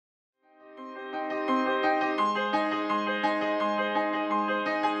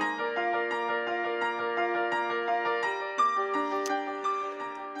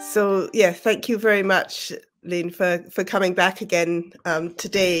So yeah, thank you very much, Lynn, for coming back again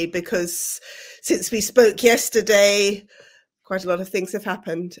today, because since we spoke yesterday, quite a lot of things have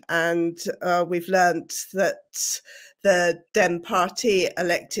happened, and we've learned that the Dem Party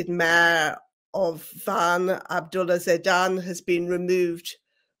elected mayor of Van, Abdullah Zedan, has been removed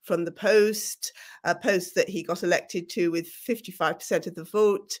from the post, a post that he got elected to with 55% of the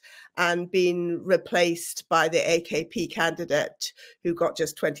vote, and been replaced by the AKP candidate who got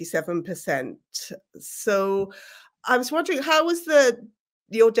just 27%. So I was wondering, how was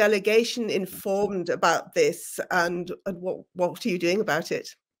your delegation informed about this, and what are you doing about it?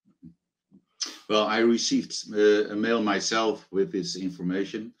 Well, I received a mail myself with this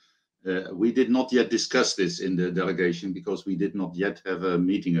information. We did not yet discuss this in the delegation because we did not yet have a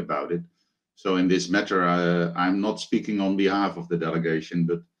meeting about it. So in this matter, I'm not speaking on behalf of the delegation,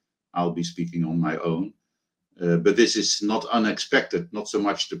 but I'll be speaking on my own. But this is not unexpected, not so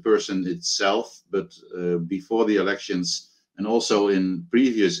much the person itself, but before the elections and also in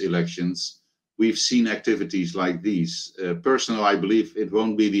previous elections, we've seen activities like these. Personally, I believe it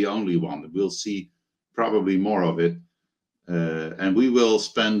won't be the only one. We'll see probably more of it. And we will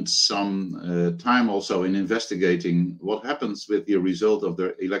spend some time also in investigating what happens with the result of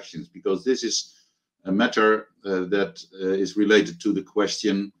the elections, because this is a matter that is related to the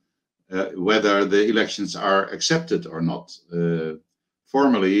question whether the elections are accepted or not.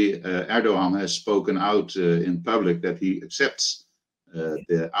 Formally, Erdogan has spoken out in public that he accepts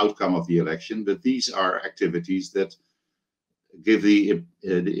the outcome of the election, but these are activities that give the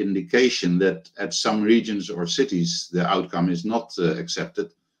indication that at some regions or cities the outcome is not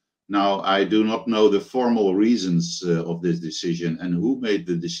accepted. Now, I do not know the formal reasons of this decision and who made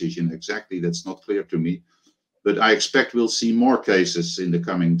the decision exactly. That's not clear to me, but I expect we'll see more cases in the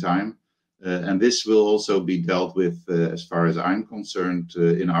coming time. And this will also be dealt with, as far as I'm concerned,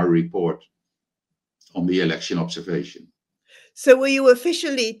 in our report on the election observation. So were you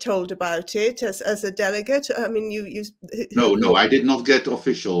officially told about it as a delegate? I mean, No, I did not get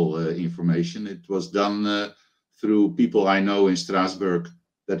official information. It was done through people I know in Strasbourg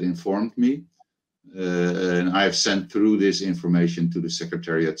that informed me. And I have sent through this information to the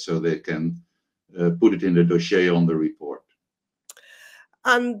Secretariat so they can put it in the dossier on the report.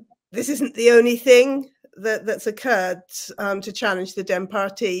 And this isn't the only thing that's occurred to challenge the Dem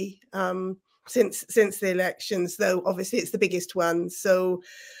Party since the elections, though obviously it's the biggest one. So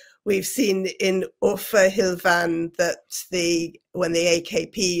we've seen in Urfa Hilvan that when the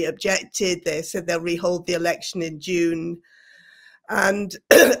AKP objected, they said they'll rehold the election in June. And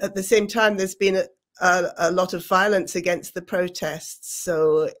at the same time, there's been a lot of violence against the protests.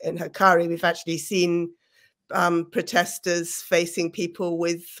 So in Hakkari, we've actually seen protesters facing people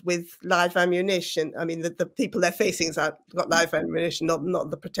with live ammunition. I mean, the people they're facing have got live ammunition,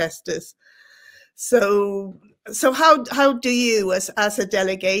 not the protesters. So how do you, as a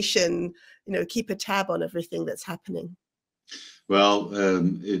delegation, keep a tab on everything that's happening? Well,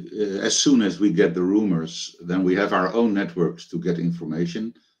 as soon as we get the rumors, then we have our own networks to get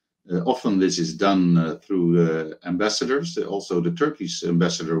information. Often this is done through ambassadors. Also, the Turkish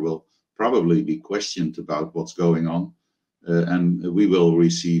ambassador will probably be questioned about what's going on, and we will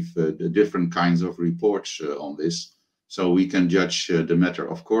receive different kinds of reports on this, so we can judge the matter.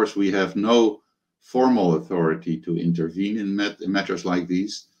 Of course, we have no formal authority to intervene in matters like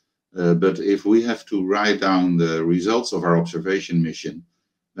these, but if we have to write down the results of our observation mission,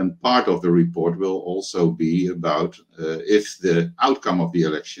 then part of the report will also be about if the outcome of the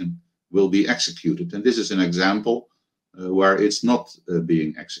election will be executed. And this is an example where it's not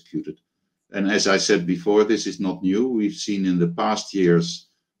being executed. And as I said before, this is not new. We've seen in the past years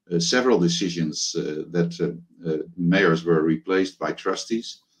several decisions that mayors were replaced by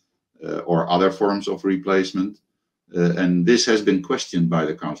trustees or other forms of replacement. And this has been questioned by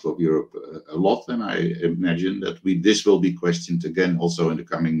the Council of Europe a lot. And I imagine that this will be questioned again also in the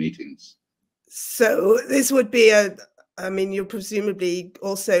coming meetings. So this would be I mean, you presumably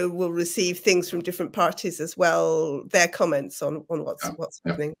also will receive things from different parties as well, their comments on what's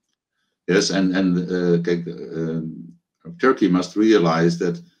happening. Yes, and Turkey must realize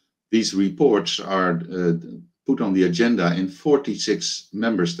that these reports are put on the agenda in 46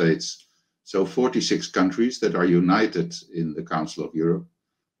 member states. So 46 countries that are united in the Council of Europe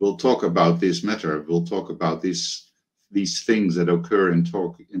will talk about this matter, will talk about these things that occur in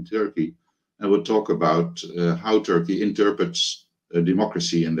Turkey, and will talk about how Turkey interprets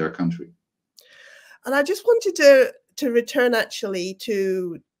democracy in their country. And I just wanted to return actually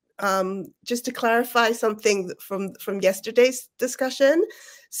to just to clarify something from yesterday's discussion.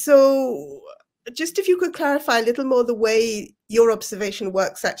 So just if you could clarify a little more the way your observation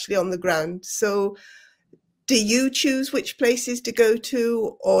works actually on the ground. So do you choose which places to go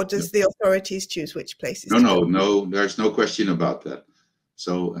to, or does the authorities choose which places to go? No, there's no question about that.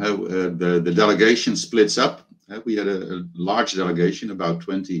 So the delegation splits up. We had a large delegation, about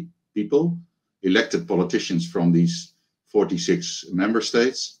 20 people, elected politicians from these 46 member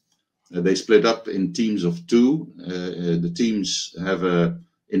states. They split up in teams of 2. The teams have an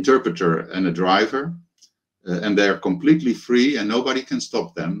interpreter and a driver, and they are completely free and nobody can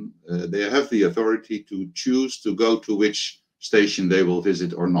stop them. They have the authority to choose to go to which station they will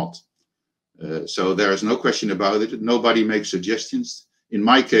visit or not. So there is no question about it. Nobody makes suggestions. In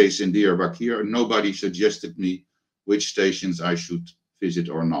my case, in Diyarbakir, nobody suggested me which stations I should visit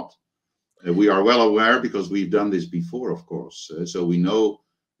or not. We are well aware, because we've done this before, of course. So we know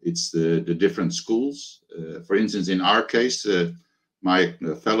it's the different schools. For instance, in our case, my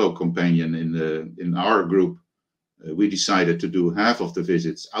fellow companion in our group, we decided to do half of the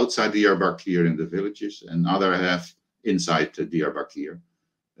visits outside Diyarbakir in the villages and other half inside Diyarbakir.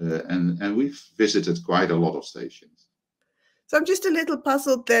 And we've visited quite a lot of stations. So I'm just a little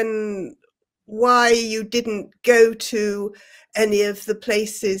puzzled then why you didn't go to any of the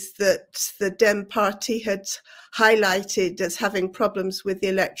places that the Dem Party had highlighted as having problems with the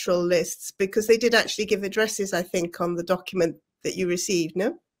electoral lists, because they did actually give addresses, I think, on the document that you received,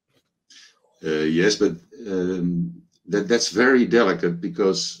 no? Yes, but that's very delicate,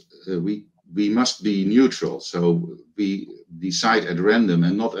 because we must be neutral. So we decide at random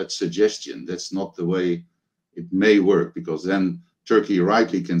and not at suggestion. That's not the way it may work, because then Turkey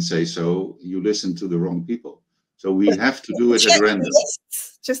rightly can say, so you listen to the wrong people. So we have to do it at random.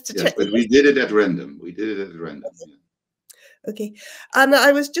 Just to yes, check. But we did it at random. We did it at random. Yeah. Okay. And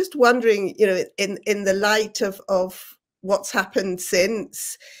I was just wondering, you know, in the light of what's happened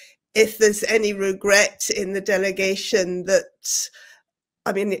since, if there's any regret in the delegation that,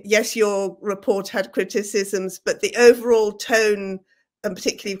 I mean, yes, your report had criticisms, but the overall tone, and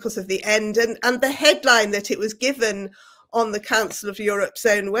particularly because of the end and the headline that it was given on the Council of Europe's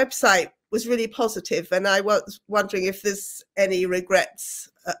own website was really positive. And I was wondering if there's any regrets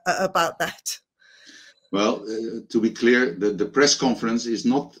about that. Well, to be clear, the press conference is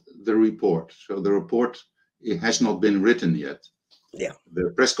not the report. So the report, it has not been written yet. Yeah.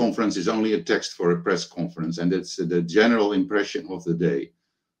 The press conference is only a text for a press conference, and it's the general impression of the day.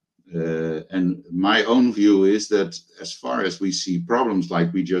 And my own view is that as far as we see problems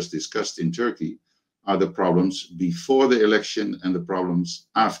like we just discussed in Turkey, are the problems before the election and the problems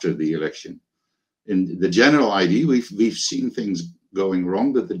after the election. In the general idea, we've seen things going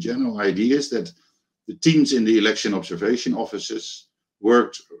wrong, but the general idea is that the teams in the election observation offices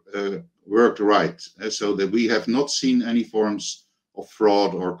worked right, so that we have not seen any forms of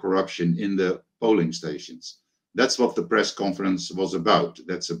fraud or corruption in the polling stations. That's what the press conference was about.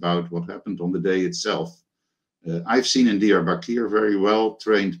 That's about what happened on the day itself. I've seen in Diyarbakir very well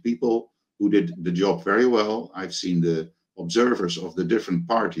trained people who did the job very well. I've seen the observers of the different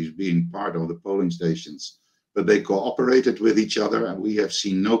parties being part of the polling stations, but they cooperated with each other, and we have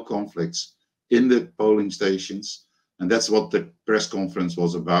seen no conflicts in the polling stations. And that's what the press conference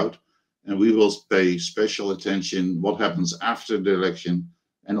was about. And we will pay special attention what happens after the election,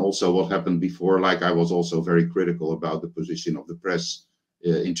 and also what happened before. Like, I was also very critical about the position of the press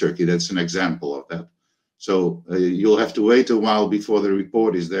in Turkey. That's an example of that. So you'll have to wait a while before the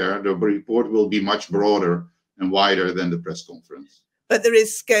report is there. The report will be much broader and wider than the press conference. But there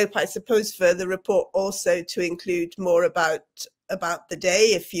is scope, I suppose, for the report also to include more about the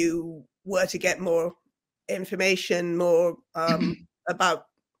day, if you were to get more information, more about,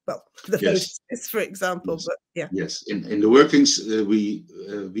 well, the votes, for example. Yes. But yeah. Yes, in the workings,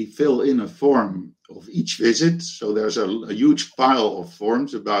 we fill in a form of each visit. So there's a huge pile of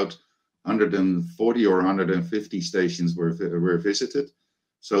forms, about 140 or 150 stations were visited.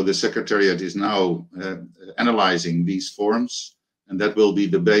 So the Secretariat is now analyzing these forms, and that will be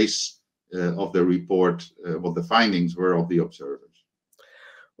the base of the report, what the findings were of the observers.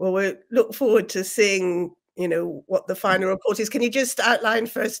 Well, we look forward to seeing, you know, what the final report is. Can you just outline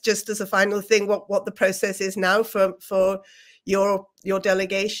first, just as a final thing, what the process is now for your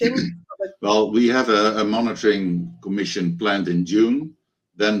delegation? Well, we have a monitoring commission planned in June.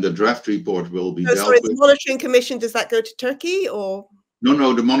 Then the draft report will be dealt with. The monitoring commission, does that go to Turkey or?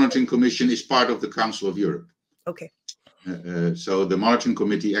 No, the monitoring commission is part of the Council of Europe. Okay. So the monitoring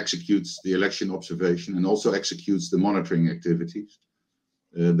committee executes the election observation and also executes the monitoring activities.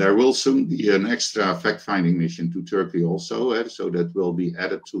 There will soon be an extra fact-finding mission to Turkey also, so that will be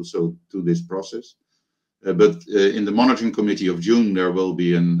added to this process. But in the monitoring committee of June, there will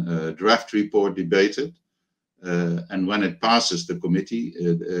be a draft report debated. And when it passes the committee,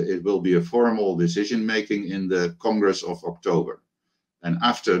 it will be a formal decision making in the Congress of October. And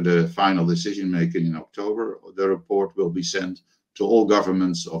after the final decision making in October, the report will be sent to all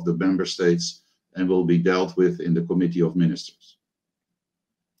governments of the member states and will be dealt with in the Committee of Ministers.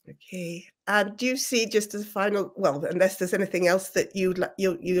 Okay. And do you see, just as a final, well, unless there's anything else that you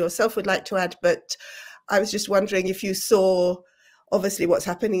yourself would like to add, but I was just wondering if you saw, obviously what's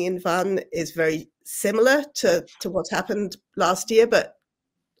happening in Van is very similar to what happened last year, but,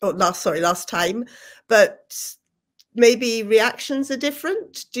 or last time, but maybe reactions are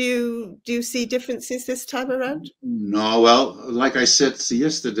different. Do you see differences this time around? No, well, like I said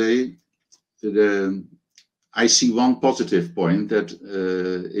yesterday, I see one positive point, that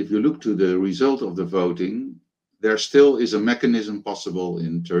if you look to the result of the voting, there still is a mechanism possible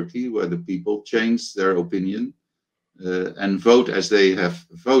in Turkey where the people change their opinion and vote as they have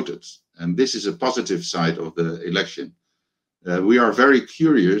voted. And this is a positive side of the election. We are very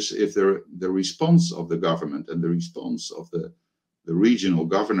curious if the response of the government and the response of the regional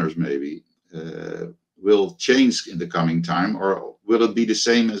governors maybe will change in the coming time, or will it be the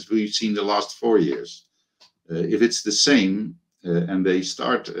same as we've seen the last 4 years? If it's the same and they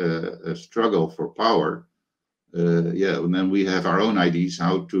start a struggle for power, yeah, and then we have our own ideas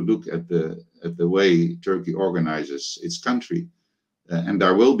how to look at the way Turkey organizes its country, and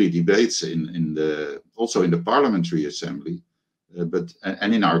there will be debates also in the Parliamentary Assembly,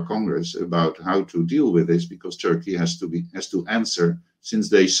 and in our Congress about how to deal with this, because Turkey has to answer, since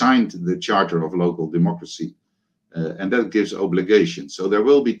they signed the Charter of Local Democracy, and that gives obligations. So there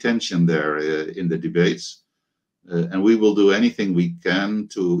will be tension there in the debates. And we will do anything we can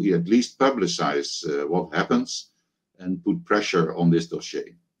to at least publicize what happens and put pressure on this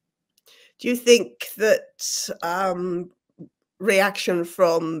dossier. Do you think that reaction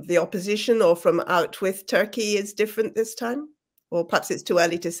from the opposition or from out with Turkey is different this time? Or perhaps it's too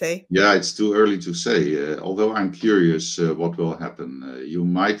early to say? Yeah, it's too early to say. Although I'm curious what will happen. You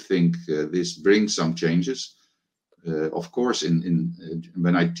might think this brings some changes. Of course,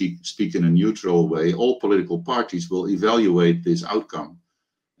 when I speak in a neutral way, all political parties will evaluate this outcome.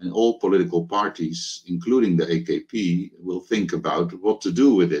 And all political parties, including the AKP, will think about what to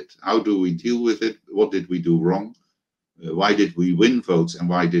do with it. How do we deal with it? What did we do wrong? Why did we win votes and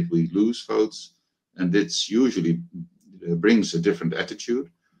why did we lose votes? And this usually brings a different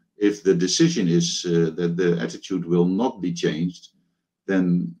attitude. If the decision is that the attitude will not be changed,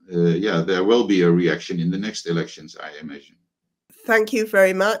 then yeah, there will be a reaction in the next elections, I imagine. Thank you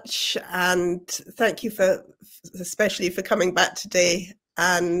very much, and thank you especially for coming back today,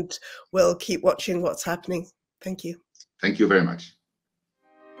 and we'll keep watching what's happening. Thank you. Thank you very much.